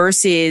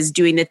versus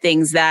doing the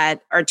things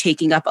that are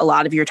taking up a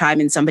lot of your time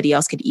and somebody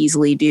else could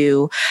easily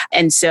do.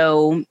 And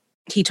so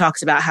he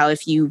talks about how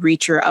if you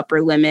reach your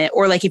upper limit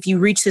or like if you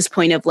reach this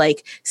point of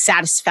like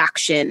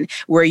satisfaction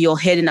where you'll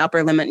hit an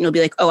upper limit and you'll be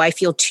like, oh, I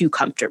feel too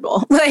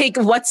comfortable. Like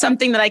what's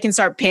something that I can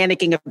start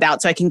panicking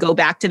about so I can go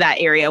back to that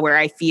area where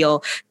I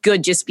feel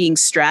good just being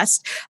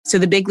stressed. So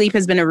The Big Leap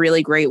has been a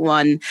really great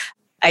one.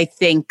 I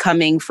think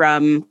coming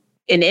from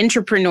an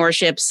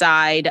entrepreneurship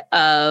side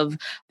of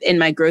in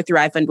my growth through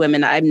iFund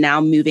Women, I'm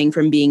now moving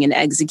from being an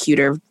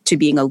executor to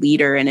being a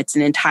leader. And it's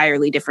an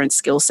entirely different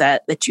skill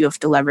set that you have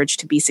to leverage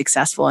to be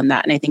successful in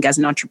that. And I think as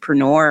an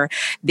entrepreneur,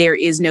 there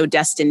is no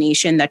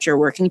destination that you're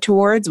working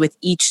towards. With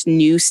each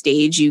new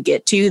stage you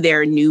get to,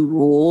 there are new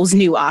rules,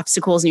 new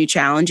obstacles, new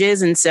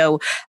challenges. And so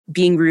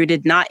being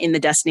rooted not in the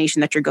destination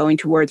that you're going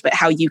towards, but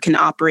how you can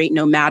operate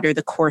no matter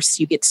the course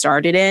you get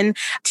started in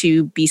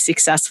to be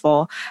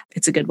successful.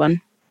 It's a good one.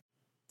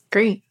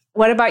 Great.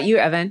 What about you,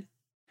 Evan?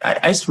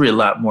 I used to read a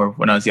lot more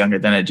when I was younger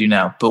than I do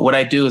now. But what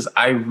I do is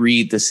I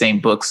read the same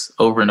books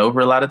over and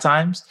over a lot of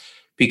times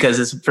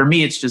because for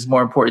me, it's just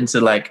more important to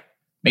like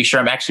make sure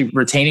I'm actually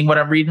retaining what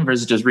I'm reading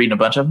versus just reading a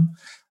bunch of them.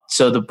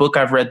 So the book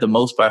I've read the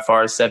most by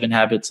far is 7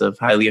 Habits of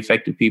Highly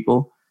Effective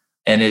People.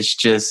 And it's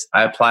just,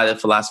 I apply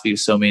that philosophy to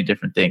so many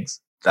different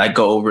things. I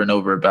go over and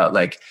over about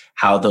like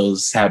how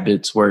those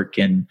habits work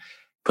and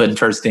putting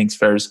first things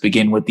first,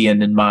 begin with the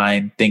end in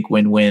mind, think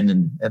win-win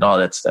and all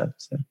that stuff.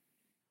 So.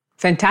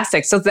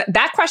 Fantastic. So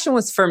that question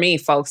was for me,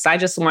 folks. I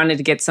just wanted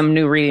to get some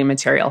new reading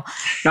material.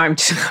 No,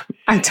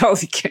 I'm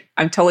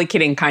totally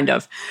kidding, kind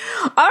of.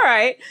 All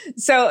right.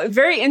 So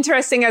very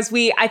interesting I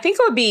think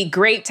it would be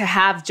great to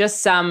have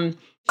just some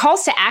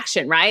calls to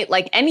action, right?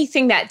 Like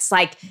anything that's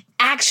like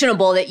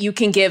actionable that you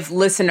can give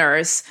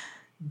listeners.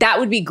 That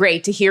would be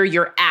great to hear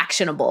your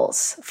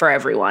actionables for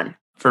everyone.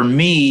 For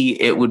me,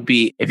 it would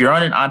be, if you're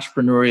on an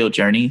entrepreneurial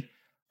journey,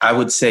 I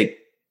would say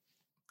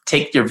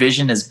take your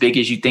vision as big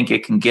as you think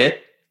it can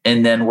get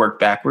and then work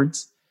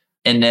backwards.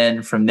 And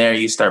then from there,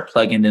 you start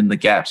plugging in the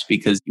gaps,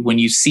 because when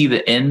you see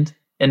the end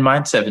in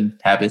mind, 7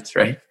 habits,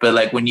 right? But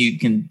like when you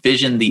can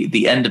vision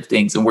the end of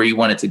things and where you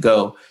want it to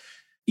go,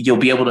 you'll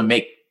be able to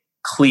make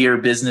clear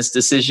business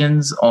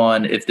decisions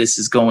on if this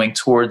is going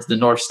towards the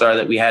North Star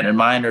that we had in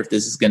mind, or if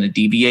this is going to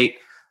deviate.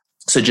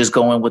 So just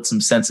go in with some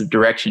sense of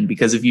direction,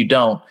 because if you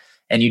don't,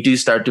 and you do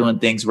start doing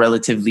things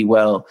relatively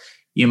well,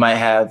 you might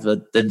have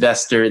an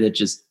investor that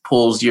just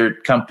pulls your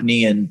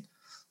company in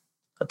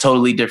a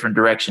totally different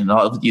direction.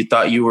 You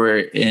thought you were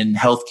in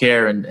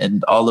healthcare,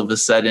 and all of a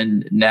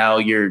sudden now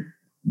you're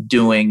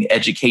doing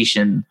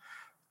education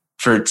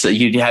so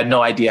you had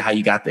no idea how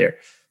you got there.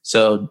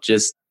 So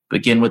just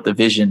begin with the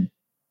vision.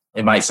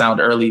 It might sound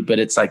early, but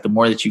it's like the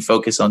more that you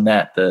focus on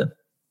that,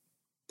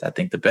 I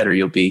think the better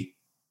you'll be.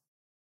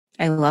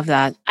 I love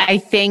that. I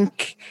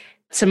think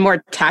some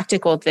more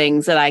tactical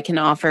things that I can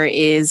offer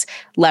is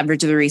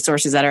leverage the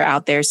resources that are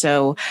out there.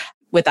 So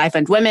with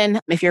iFund Women,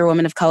 if you're a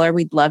woman of color,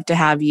 we'd love to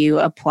have you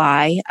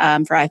apply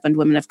for iFund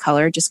Women of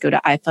Color. Just go to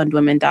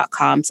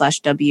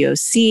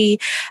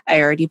ifundwomen.com/WOC.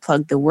 I already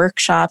plugged the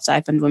workshops,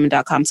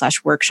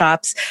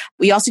 ifundwomen.com/workshops.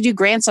 We also do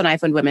grants on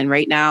iFund Women.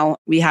 Right now,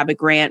 we have a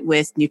grant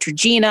with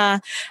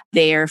Neutrogena.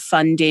 They are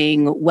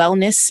funding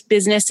wellness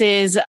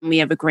businesses. We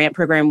have a grant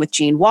program with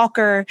Gene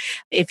Walker.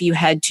 If you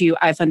head to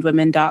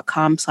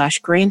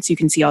ifundwomen.com/grants, you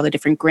can see all the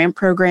different grant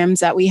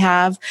programs that we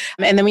have.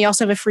 And then we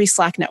also have a free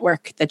Slack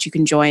network that you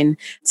can join.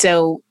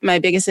 So my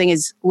biggest thing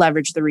is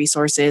leverage the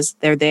resources.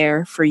 They're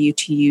there for you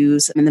to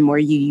use. And the more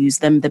you use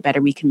them, the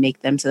better we can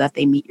make them so that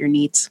they meet your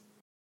needs.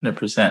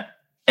 100%.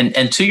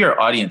 And to your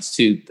audience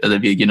too,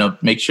 Olivia,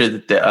 make sure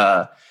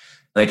that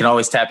they can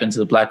always tap into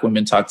the Black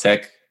Women Talk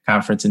Tech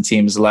conference and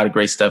team. There's a lot of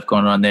great stuff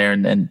going on there.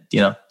 And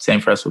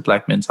same for us with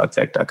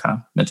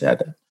blackmentalktech.com. Meant to add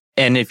that.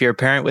 And if you're a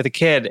parent with a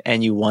kid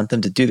and you want them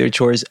to do their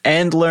chores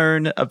and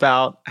learn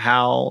about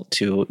how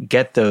to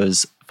get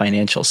those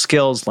financial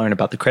skills, learn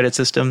about the credit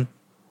system,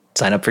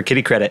 sign up for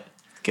Kitty Credit.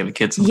 Give a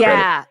kid some credit.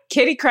 Yeah,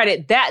 Kitty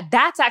Credit.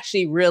 That's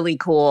actually really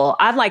cool.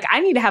 I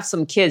need to have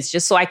some kids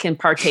just so I can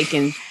partake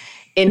in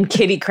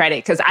Kitty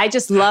Credit, because I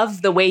just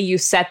love the way you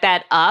set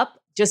that up.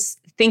 Just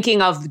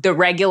thinking of the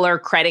regular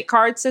credit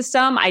card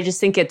system, I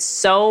just think it's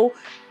so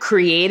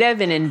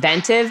creative and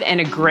inventive and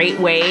a great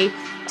way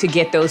to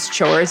get those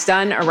chores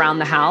done around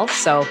the house.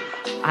 So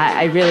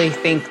I really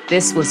think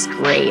this was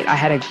great. I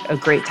had a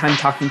great time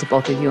talking to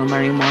both of you and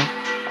learning more.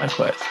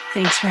 Likewise.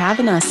 Thanks for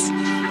having us.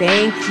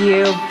 Thank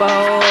you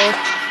both.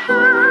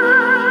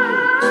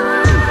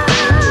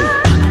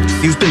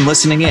 You've been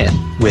listening in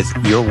with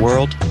Your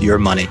World, Your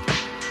Money.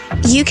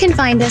 You can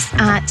find us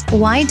at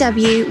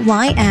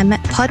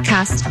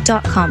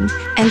ywmpodcast.com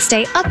and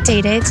stay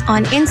updated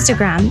on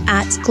Instagram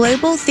at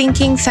Global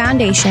Thinking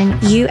Foundation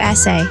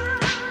USA.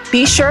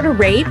 Be sure to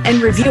rate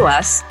and review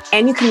us,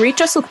 and you can reach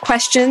us with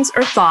questions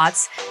or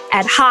thoughts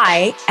at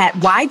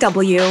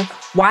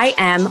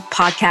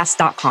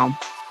hi@ywmpodcast.com.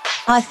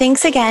 Our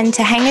thanks again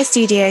to Hanger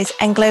Studios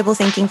and Global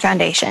Thinking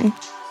Foundation.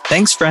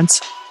 Thanks, friends.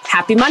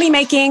 Happy money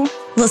making.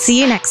 We'll see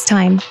you next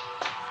time.